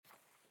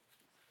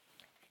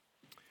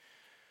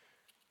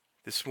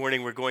This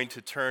morning we're going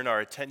to turn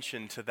our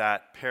attention to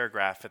that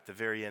paragraph at the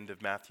very end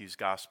of Matthew's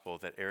Gospel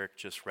that Eric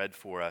just read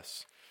for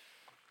us.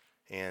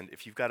 And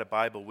if you've got a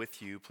Bible with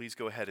you, please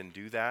go ahead and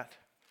do that.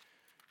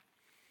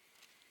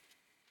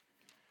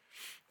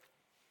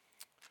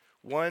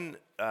 One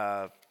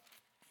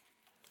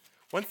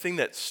thing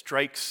that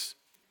strikes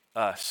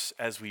us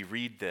as we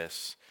read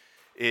this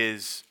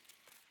is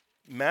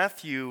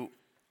Matthew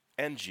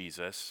and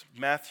Jesus,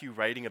 Matthew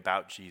writing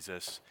about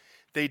Jesus,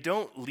 they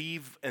don't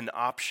leave an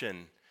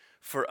option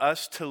for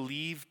us to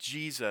leave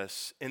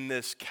Jesus in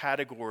this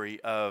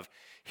category of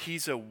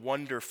he's a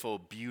wonderful,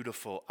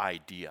 beautiful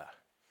idea.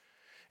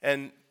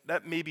 And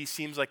that maybe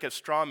seems like a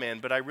straw man,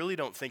 but I really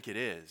don't think it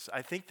is.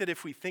 I think that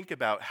if we think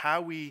about how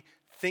we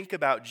think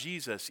about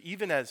Jesus,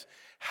 even as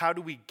how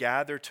do we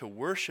gather to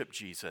worship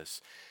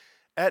Jesus,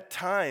 at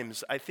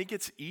times I think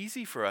it's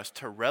easy for us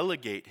to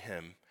relegate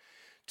him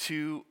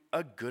to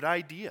a good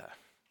idea.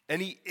 And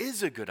he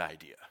is a good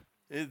idea.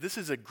 This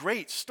is a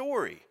great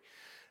story.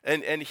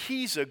 And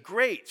he's a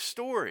great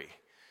story.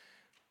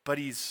 But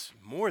he's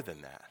more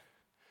than that.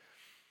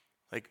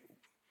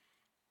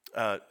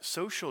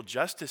 Social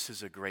justice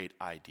is a great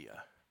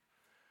idea.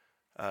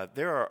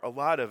 There are a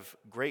lot of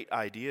great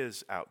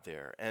ideas out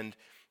there. And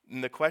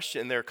there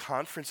are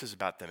conferences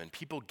about them, and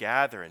people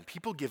gather, and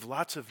people give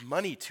lots of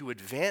money to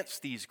advance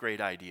these great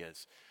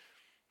ideas.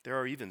 There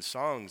are even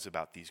songs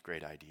about these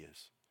great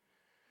ideas.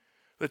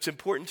 It's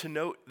important to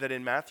note that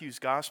in Matthew's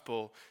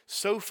gospel,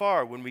 so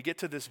far, when we get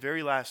to this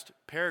very last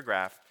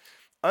paragraph,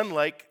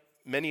 unlike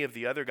many of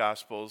the other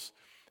gospels,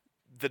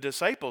 the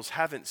disciples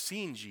haven't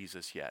seen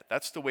Jesus yet.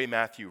 That's the way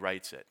Matthew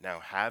writes it. Now,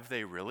 have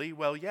they really?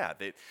 Well, yeah.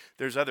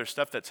 There's other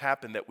stuff that's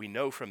happened that we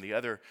know from the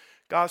other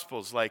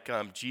gospels, like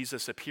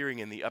Jesus appearing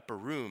in the upper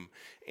room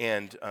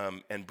and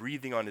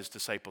breathing on his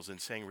disciples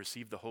and saying,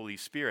 "Receive the Holy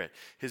Spirit."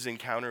 His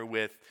encounter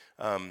with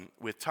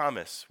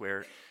Thomas,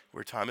 where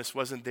Thomas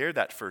wasn't there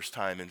that first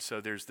time, and so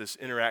there's this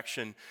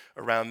interaction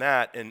around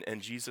that,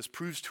 and Jesus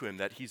proves to him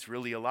that he's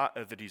really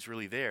that he's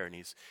really there, and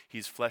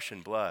he's flesh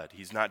and blood.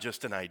 He's not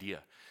just an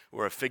idea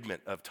or a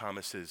figment of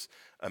Thomas's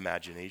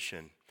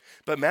imagination.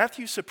 But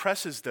Matthew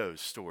suppresses those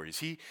stories.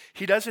 He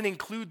doesn't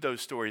include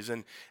those stories,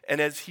 and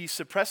as he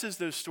suppresses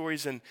those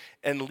stories and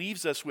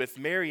leaves us with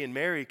Mary and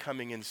Mary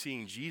coming and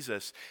seeing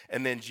Jesus,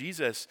 and then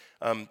Jesus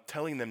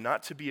telling them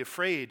not to be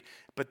afraid,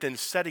 but then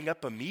setting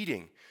up a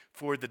meeting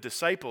for the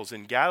disciples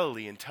in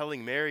Galilee and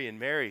telling Mary and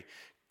Mary,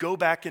 "Go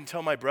back and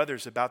tell my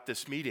brothers about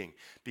this meeting,"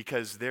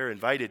 because they're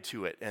invited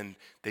to it and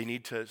they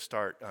need to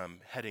start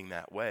heading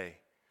that way.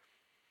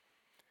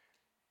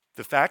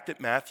 The fact that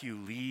Matthew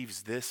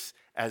leaves this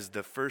as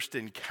the first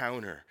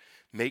encounter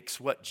makes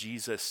what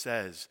Jesus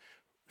says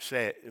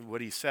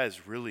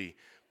really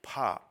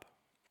pop.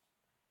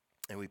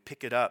 And we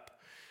pick it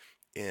up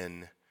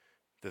in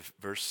the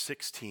verse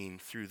 16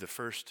 through the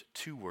first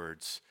two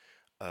words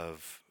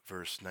of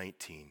verse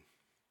 19.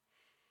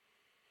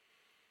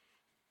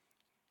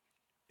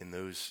 In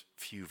those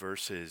few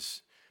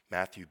verses,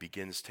 Matthew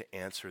begins to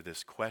answer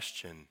this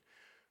question,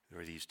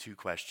 or these two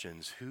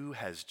questions: who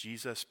has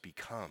Jesus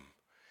become?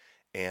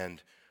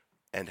 And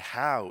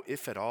how,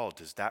 if at all,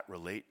 does that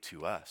relate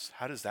to us?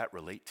 How does that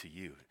relate to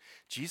you?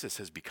 Jesus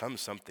has become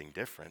something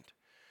different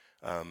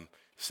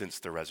since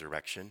the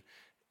resurrection,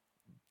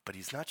 but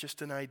he's not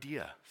just an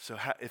idea. So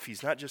if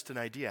he's not just an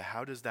idea,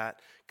 how does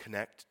that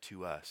connect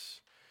to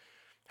us?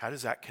 How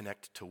does that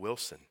connect to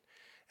Wilson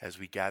as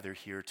we gather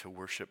here to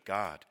worship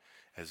God,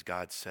 as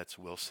God sets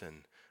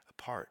Wilson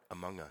apart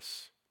among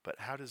us? But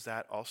how does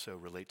that also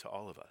relate to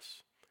all of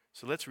us?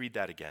 So let's read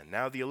that again.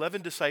 Now the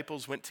 11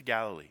 disciples went to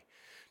Galilee,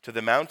 to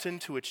the mountain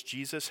to which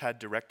Jesus had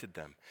directed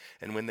them.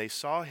 And when they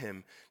saw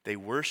him, they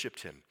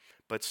worshipped him,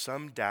 but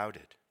some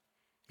doubted,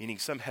 meaning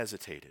some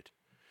hesitated.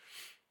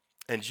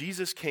 And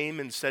Jesus came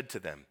and said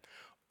to them,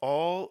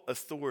 "All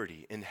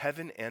authority in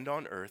heaven and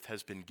on earth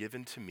has been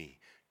given to me.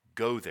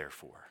 Go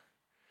therefore."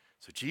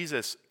 So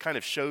Jesus kind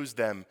of shows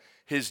them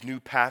his new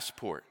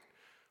passport.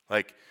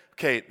 Like,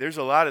 okay, there's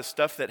a lot of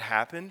stuff that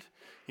happened,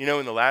 in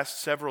the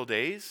last several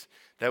days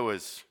that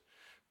was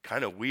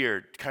kind of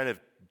weird, kind of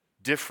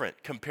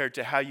different compared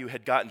to how you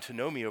had gotten to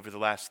know me over the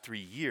last 3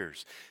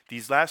 years.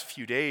 These last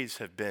few days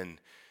have been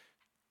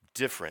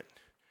different.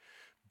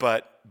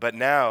 But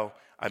now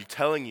I'm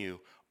telling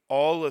you,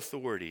 all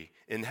authority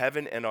in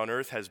heaven and on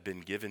earth has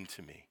been given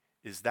to me.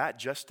 Is that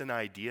just an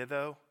idea,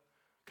 though?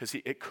 Because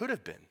it could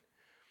have been.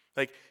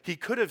 Like, he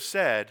could have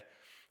said,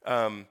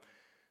 all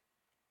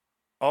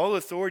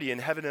authority in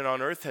heaven and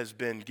on earth has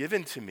been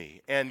given to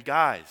me. And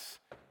guys,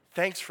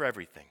 thanks for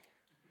everything.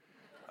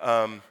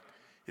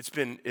 It's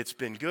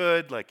been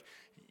good. Like,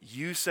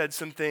 you said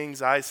some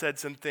things, I said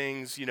some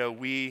things.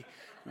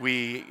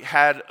 We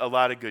had a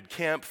lot of good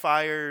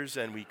campfires,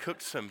 and we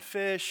cooked some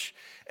fish,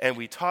 and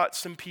we taught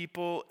some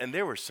people, and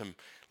there were some,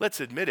 let's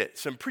admit it,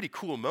 some pretty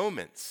cool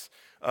moments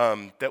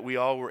that we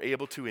all were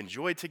able to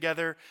enjoy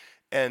together.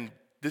 And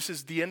this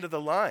is the end of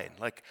the line.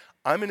 Like,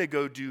 I'm going to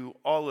go do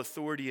all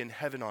authority in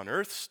heaven on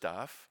earth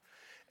stuff,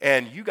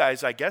 and you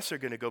guys, I guess, are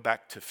going to go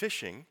back to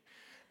fishing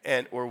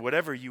or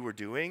whatever you were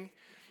doing.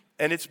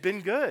 And it's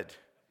been good.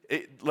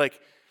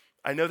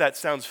 I know that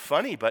sounds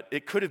funny, but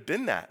it could have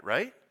been that,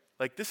 right?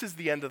 Like, this is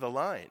the end of the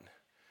line.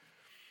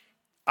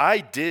 I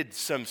did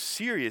some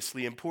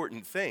seriously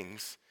important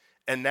things,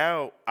 and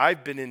now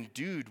I've been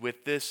endued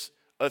with this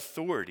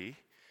authority,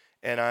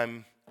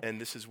 and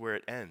this is where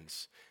it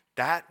ends.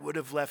 That would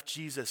have left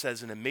Jesus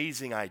as an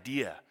amazing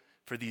idea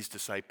for these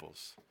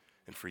disciples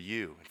and for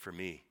you and for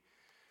me.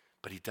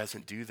 But he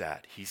doesn't do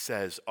that. He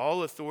says,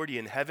 all authority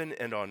in heaven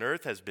and on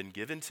earth has been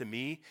given to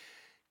me.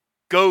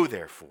 Go,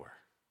 therefore.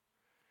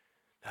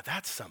 Now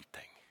that's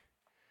something.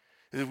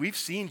 We've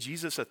seen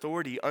Jesus'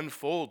 authority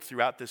unfold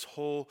throughout this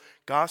whole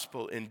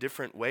gospel in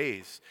different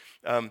ways.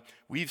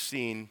 We've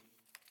seen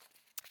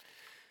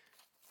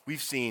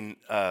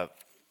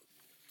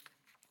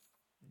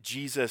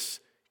Jesus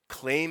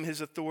claim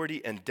his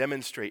authority and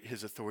demonstrate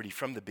his authority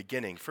from the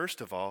beginning.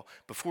 First of all,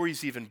 before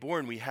he's even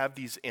born, we have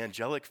these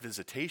angelic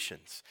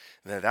visitations.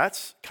 Now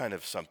that's kind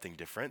of something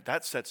different.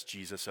 That sets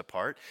Jesus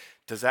apart.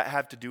 Does that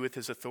have to do with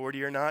his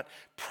authority or not?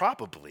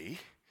 Probably.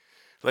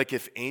 Like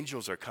if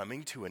angels are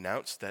coming to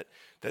announce that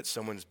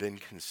someone's been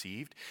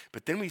conceived.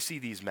 But then we see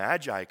these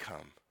magi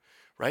come,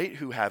 right,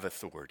 who have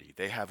authority.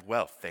 They have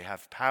wealth, they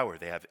have power,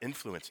 they have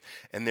influence.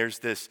 And there's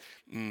this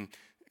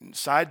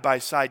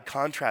side-by-side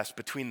contrast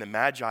between the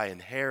Magi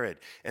and Herod.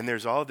 And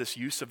there's all this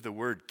use of the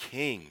word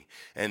king.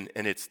 And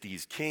it's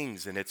these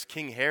kings, and it's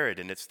King Herod,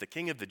 and it's the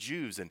king of the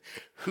Jews. And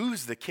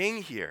who's the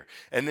king here?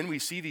 And then we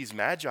see these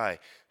Magi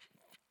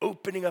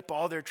opening up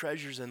all their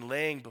treasures and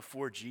laying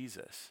before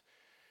Jesus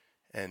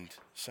and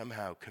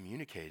somehow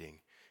communicating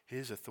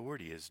his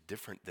authority is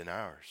different than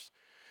ours.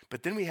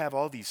 But then we have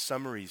all these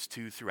summaries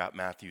too throughout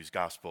Matthew's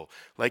gospel,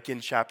 like in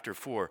chapter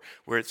 4,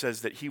 where it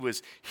says that he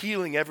was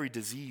healing every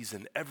disease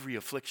and every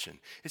affliction.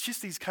 It's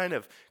just these kind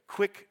of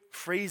quick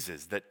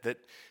phrases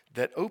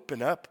that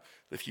open up,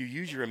 if you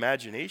use your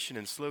imagination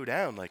and slow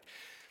down, like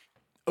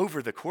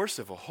over the course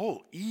of a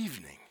whole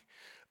evening,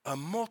 a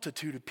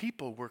multitude of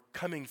people were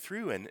coming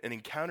through and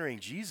encountering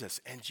Jesus,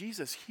 and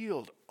Jesus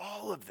healed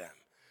all of them.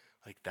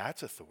 Like,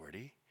 that's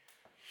authority.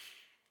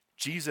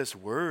 Jesus'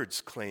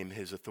 words claim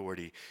his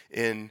authority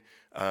in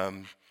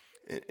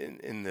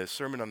the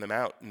Sermon on the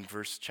Mount in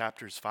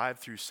chapters 5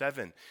 through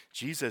 7.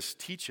 Jesus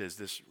teaches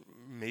this,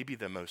 maybe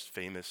the most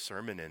famous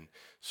sermon in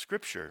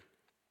Scripture.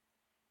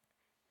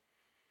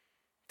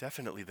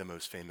 Definitely the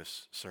most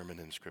famous sermon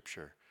in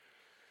Scripture.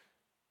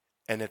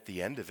 And at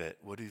the end of it,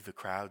 what do the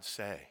crowds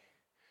say?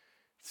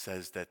 It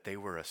says that they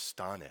were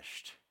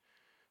astonished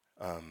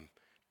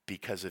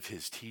because of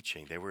his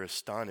teaching. They were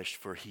astonished,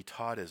 for he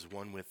taught as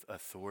one with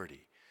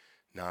authority,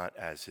 not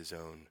as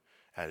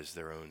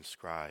their own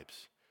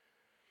scribes.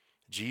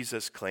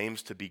 Jesus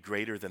claims to be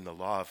greater than the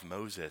law of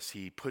Moses.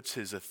 He puts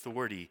his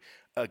authority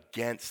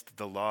against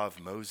the law of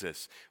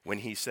Moses when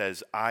he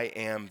says, I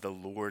am the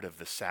Lord of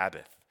the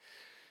Sabbath.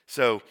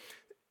 So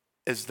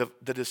as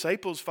the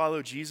disciples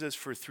follow Jesus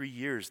for 3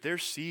 years, they're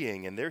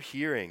seeing and they're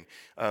hearing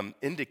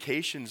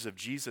indications of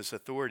Jesus'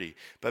 authority.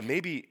 But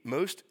maybe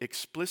most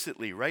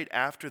explicitly, right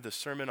after the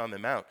Sermon on the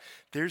Mount,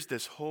 there's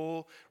this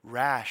whole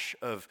rash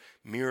of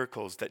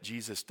miracles that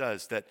Jesus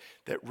does that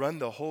run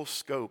the whole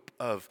scope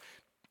of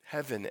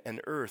heaven and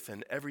earth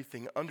and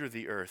everything under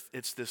the earth.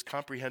 It's this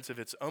comprehensive,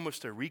 it's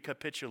almost a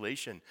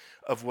recapitulation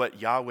of what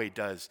Yahweh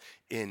does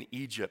in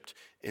Egypt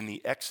in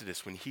the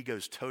Exodus when he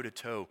goes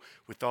toe-to-toe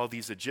with all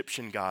these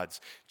Egyptian gods.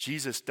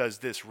 Jesus does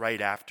this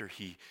right after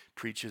he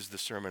preaches the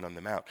Sermon on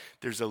the Mount.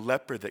 There's a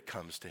leper that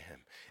comes to him,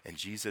 and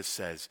Jesus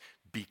says,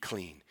 be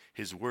clean.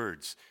 His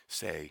words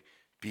say,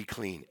 be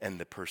clean, and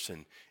the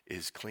person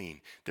is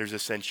clean. There's a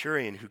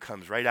centurion who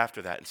comes right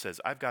after that and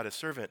says, I've got a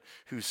servant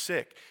who's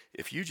sick.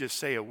 If you just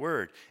say a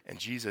word, and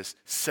Jesus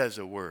says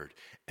a word,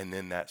 and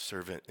then that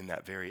servant in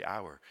that very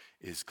hour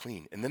is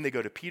clean. And then they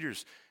go to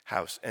Peter's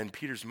house, and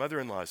Peter's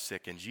mother-in-law is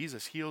sick, and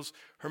Jesus heals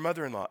her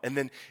mother-in-law. And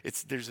then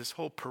there's this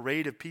whole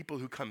parade of people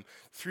who come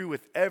through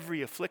with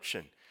every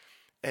affliction,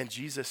 and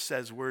Jesus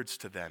says words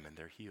to them, and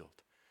they're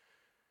healed.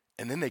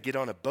 And then they get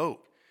on a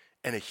boat,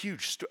 and a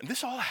huge storm.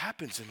 This all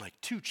happens in like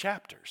 2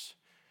 chapters.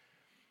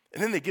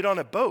 And then they get on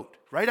a boat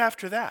right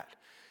after that.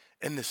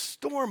 And the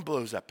storm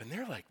blows up. And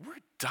they're like, we're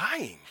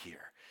dying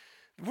here.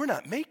 We're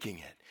not making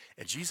it.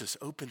 And Jesus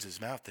opens his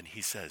mouth and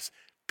he says,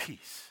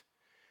 peace.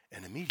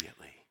 And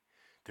immediately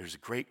there's a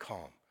great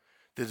calm.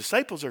 The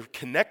disciples are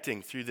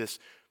connecting through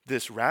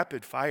this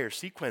rapid fire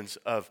sequence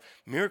of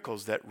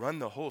miracles that run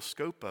the whole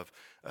scope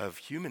of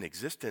human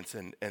existence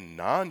and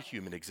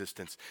non-human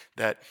existence,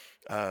 that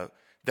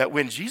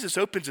when Jesus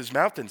opens his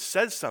mouth and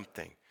says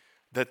something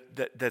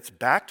that's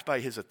backed by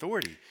his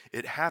authority,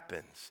 it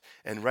happens.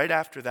 And right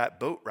after that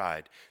boat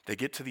ride, they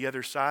get to the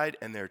other side,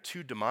 and there are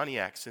 2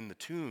 demoniacs in the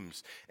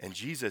tombs, and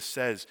Jesus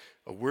says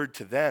a word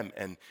to them,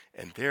 and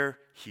they're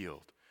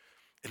healed.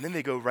 And then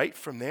they go right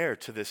from there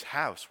to this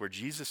house where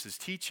Jesus is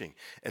teaching,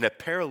 and a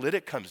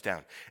paralytic comes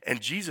down, and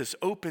Jesus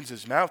opens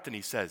his mouth and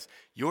he says,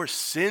 your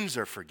sins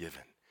are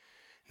forgiven.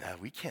 Now,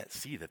 we can't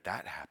see that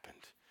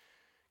happened.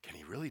 Can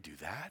he really do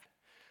that?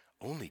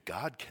 Only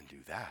God can do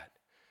that.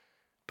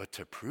 But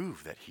to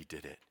prove that he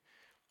did it,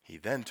 He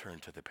then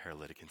turned to the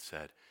paralytic and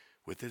said,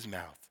 with his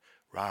mouth,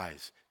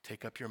 rise,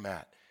 take up your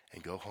mat,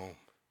 and go home.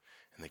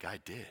 And the guy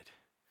did.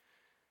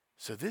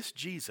 So this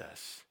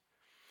Jesus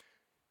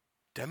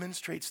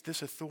demonstrates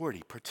this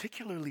authority,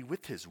 particularly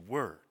with his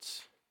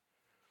words.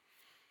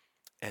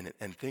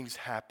 And things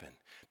happen.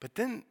 But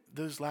then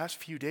those last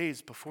few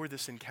days before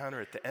this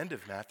encounter at the end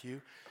of Matthew,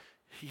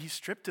 he's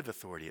stripped of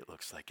authority, it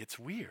looks like. It's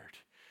weird.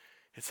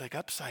 It's like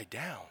upside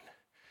down.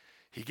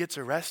 He gets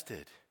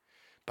arrested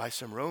by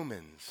some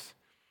Romans.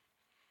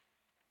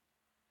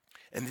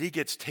 And then he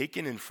gets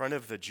taken in front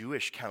of the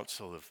Jewish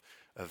council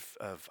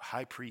of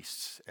high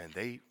priests, and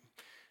they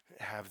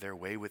have their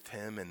way with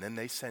him, and then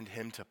they send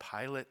him to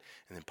Pilate,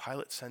 and then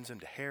Pilate sends him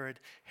to Herod.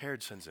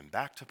 Herod sends him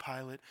back to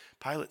Pilate.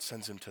 Pilate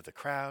sends him to the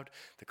crowd.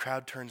 The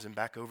crowd turns him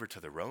back over to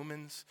the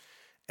Romans,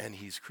 and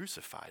he's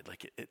crucified.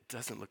 Like it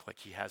doesn't look like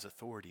he has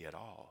authority at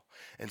all.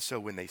 And so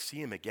when they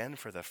see him again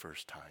for the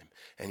first time,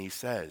 and he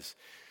says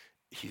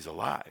he's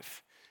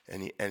alive,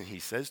 and he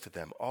says to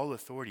them, all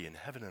authority in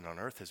heaven and on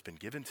earth has been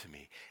given to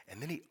me.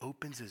 And then he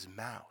opens his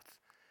mouth,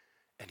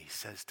 and he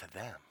says to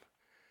them,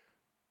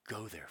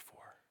 go therefore.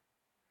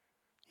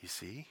 You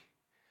see,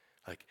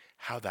 like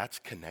how that's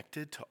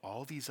connected to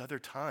all these other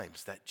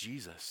times that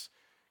Jesus,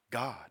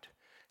 God,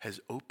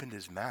 has opened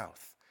his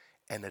mouth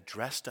and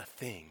addressed a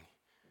thing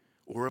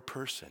or a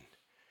person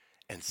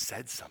and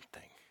said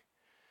something.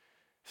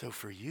 So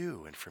for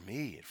you and for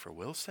me and for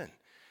Wilson,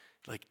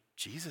 like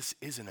Jesus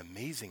is an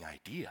amazing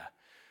idea,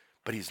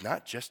 but he's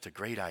not just a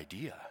great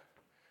idea.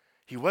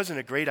 He wasn't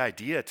a great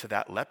idea to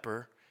that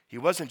leper. He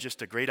wasn't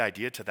just a great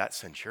idea to that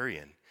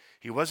centurion.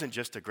 He wasn't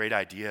just a great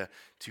idea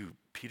to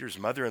Peter's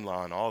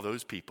mother-in-law and all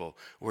those people,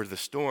 or the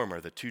storm, or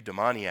the two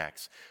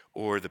demoniacs,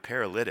 or the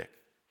paralytic.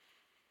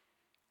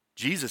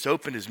 Jesus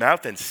opened his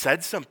mouth and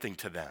said something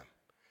to them,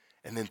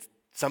 and then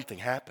something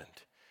happened.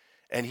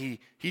 And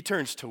he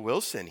turns to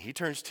Wilson, he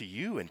turns to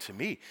you and to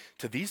me,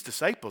 to these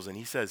disciples, and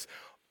he says,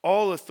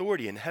 all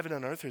authority in heaven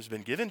and earth has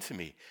been given to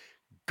me.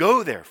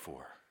 Go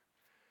therefore.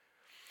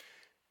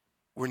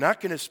 We're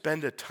not going to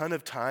spend a ton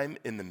of time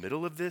in the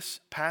middle of this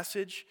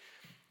passage.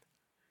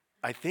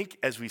 I think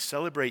as we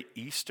celebrate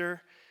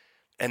Easter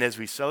and as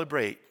we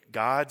celebrate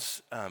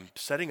God's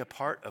setting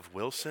apart of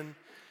Wilson,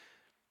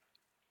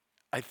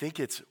 I think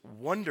it's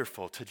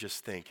wonderful to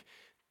just think,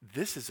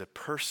 this is a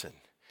person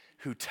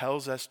who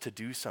tells us to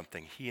do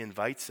something. He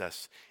invites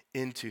us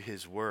into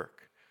his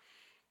work.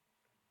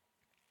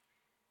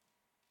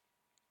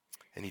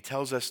 And he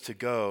tells us to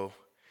go,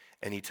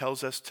 and he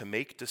tells us to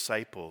make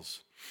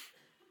disciples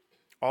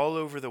all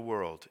over the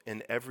world,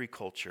 in every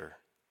culture.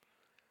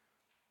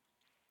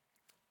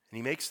 And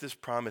he makes this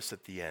promise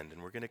at the end,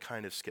 and we're going to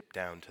kind of skip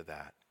down to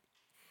that.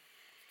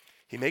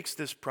 He makes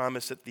this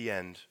promise at the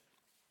end.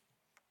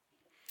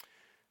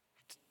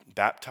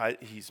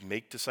 He's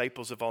make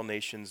disciples of all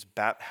nations.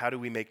 How do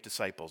we make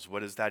disciples?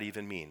 What does that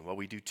even mean? Well,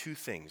 we do two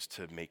things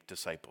to make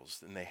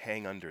disciples, and they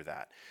hang under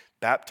that.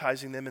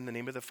 Baptizing them in the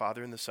name of the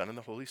Father and the Son and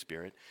the Holy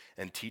Spirit,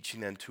 and teaching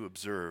them to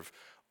observe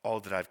all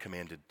that I've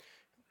commanded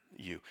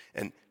you.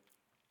 And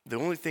the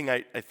only thing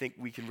I think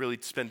we can really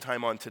spend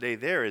time on today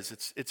there is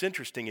it's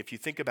interesting if you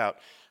think about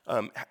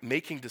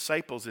making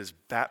disciples is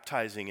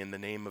baptizing in the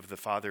name of the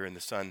Father and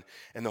the Son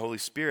and the Holy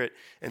Spirit.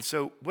 And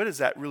so what does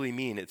that really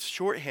mean? It's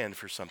shorthand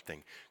for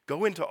something.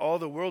 Go into all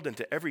the world,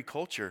 into every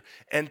culture,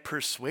 and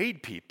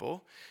persuade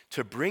people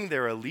to bring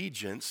their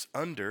allegiance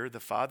under the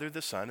Father,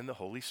 the Son, and the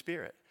Holy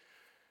Spirit.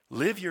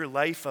 Live your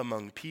life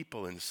among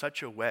people in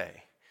such a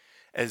way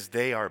as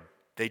they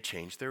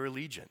change their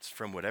allegiance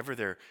from whatever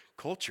their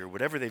culture,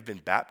 whatever they've been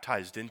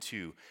baptized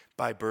into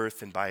by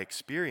birth and by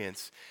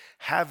experience,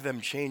 have them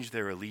change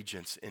their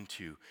allegiance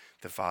into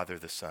the Father,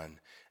 the Son,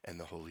 and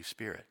the Holy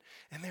Spirit.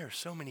 And there are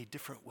so many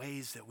different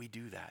ways that we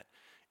do that.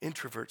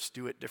 Introverts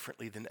do it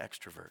differently than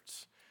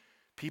extroverts.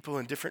 People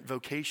in different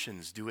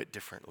vocations do it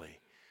differently.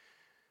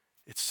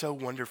 It's so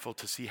wonderful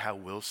to see how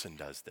Wilson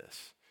does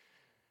this.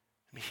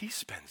 I mean, he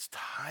spends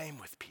time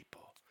with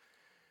people.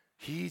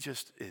 He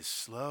just is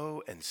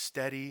slow and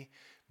steady,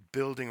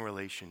 building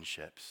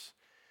relationships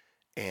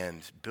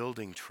and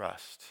building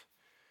trust.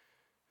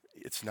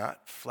 It's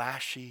not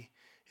flashy.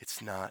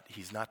 He's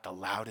not the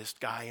loudest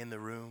guy in the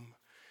room,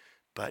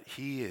 but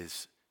he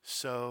is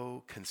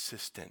so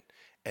consistent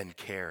and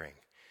caring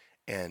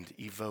and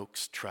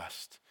evokes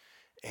trust.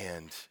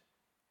 And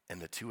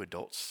the two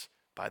adults,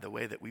 by the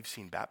way, that we've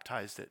seen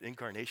baptized at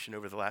Incarnation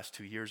over the last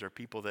 2 years are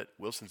people that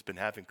Wilson's been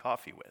having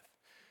coffee with,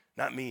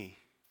 not me.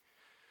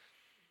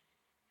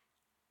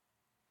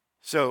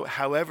 So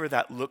however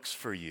that looks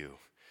for you,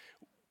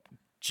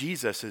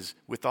 Jesus is,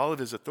 with all of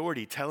his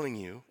authority, telling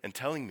you and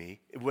telling me,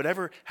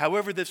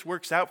 however this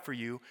works out for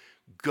you,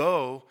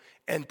 go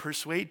and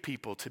persuade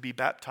people to be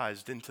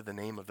baptized into the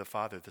name of the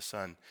Father, the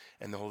Son,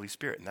 and the Holy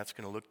Spirit. And that's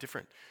going to look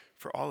different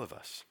for all of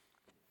us.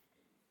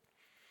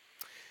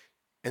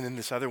 And then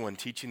this other one,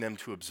 teaching them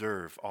to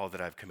observe all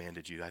that I've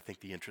commanded you. I think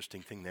the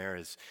interesting thing there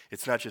is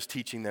it's not just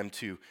teaching them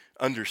to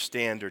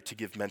understand or to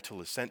give mental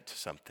assent to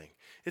something.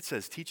 It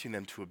says teaching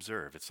them to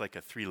observe. It's like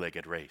a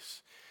three-legged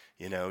race.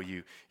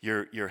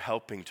 You're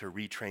helping to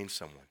retrain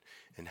someone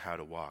in how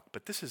to walk.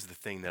 But this is the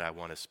thing that I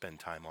want to spend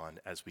time on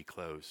as we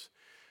close.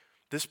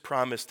 This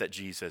promise that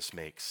Jesus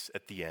makes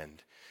at the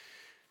end.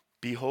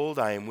 Behold,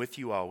 I am with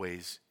you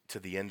always to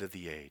the end of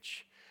the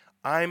age.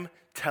 I'm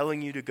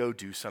telling you to go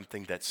do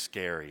something that's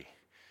scary.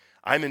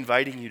 I'm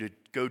inviting you to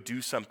go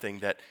do something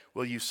that,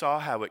 well, you saw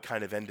how it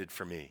kind of ended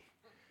for me.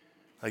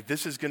 Like,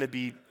 this is going to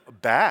be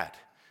bad.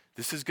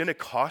 This is going to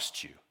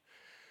cost you.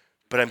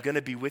 But I'm going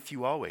to be with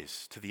you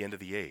always to the end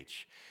of the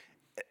age.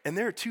 And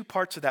there are two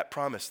parts of that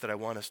promise that I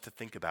want us to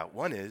think about.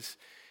 One is,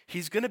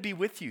 he's going to be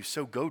with you,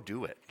 so go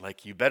do it.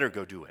 Like, you better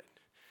go do it.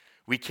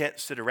 We can't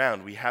sit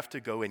around. We have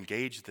to go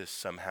engage this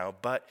somehow,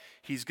 but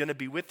he's going to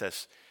be with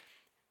us.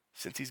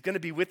 Since he's going to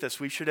be with us,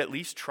 we should at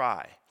least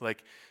try.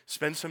 Like,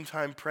 spend some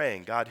time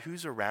praying. God,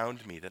 who's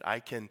around me that I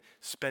can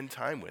spend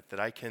time with, that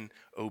I can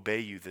obey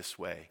you this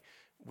way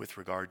with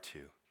regard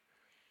to?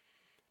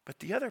 But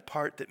the other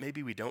part that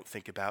maybe we don't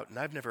think about, and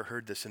I've never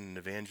heard this in an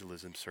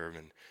evangelism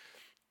sermon,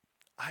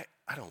 I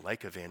don't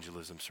like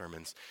evangelism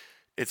sermons.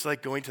 It's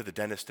like going to the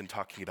dentist and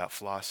talking about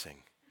flossing.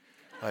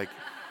 Like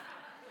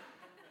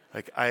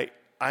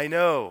I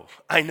know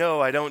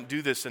I don't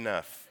do this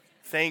enough.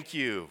 Thank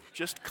you.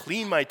 Just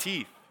clean my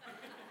teeth.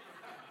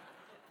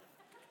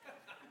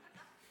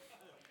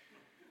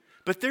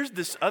 But there's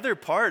this other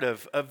part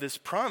of this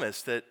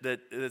promise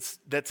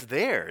that's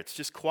there. It's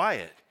just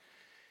quiet.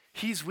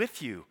 He's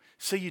with you,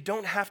 so you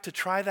don't have to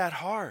try that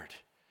hard.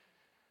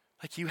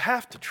 Like, you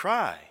have to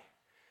try.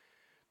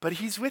 But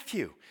he's with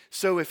you.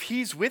 So if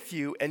he's with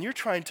you and you're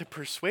trying to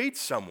persuade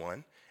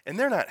someone and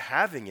they're not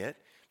having it,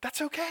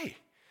 that's okay.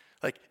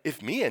 Like,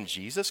 if me and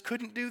Jesus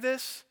couldn't do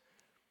this,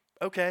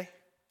 okay,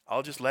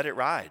 I'll just let it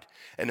ride.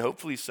 And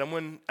hopefully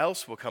someone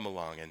else will come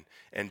along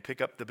and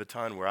pick up the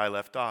baton where I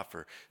left off,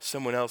 or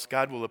someone else,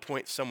 God will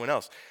appoint someone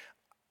else.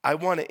 I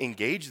want to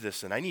engage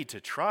this and I need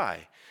to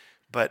try,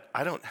 but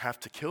I don't have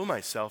to kill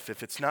myself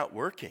if it's not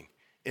working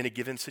in a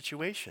given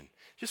situation.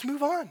 Just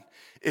move on.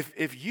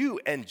 If you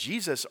and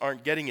Jesus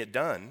aren't getting it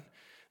done,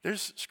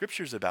 there's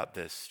scriptures about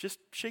this. Just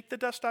shake the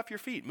dust off your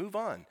feet. Move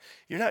on.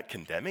 You're not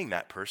condemning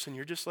that person.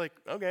 You're just like,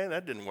 okay,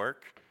 that didn't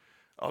work.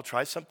 I'll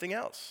try something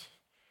else.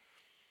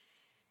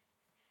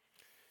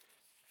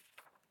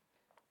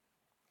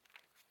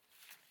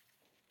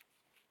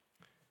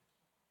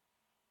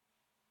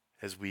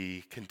 As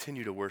we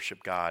continue to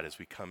worship God, as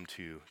we come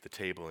to the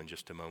table in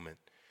just a moment,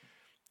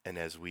 and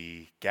as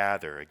we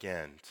gather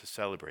again to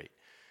celebrate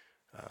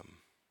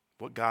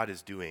what God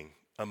is doing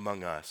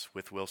among us,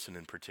 with Wilson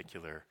in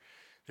particular,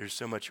 there's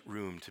so much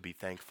room to be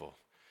thankful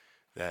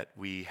that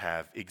we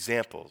have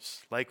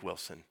examples like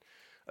Wilson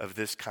of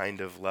this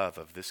kind of love,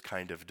 of this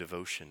kind of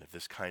devotion, of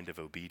this kind of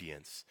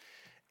obedience,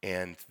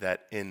 and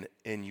that in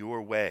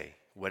your way,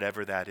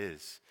 whatever that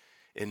is,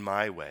 in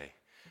my way,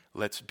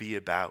 let's be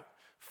about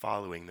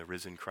following the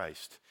risen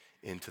Christ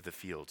into the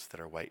fields that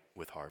are white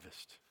with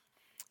harvest.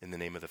 In the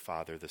name of the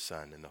Father, the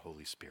Son, and the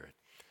Holy Spirit.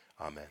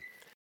 Amen.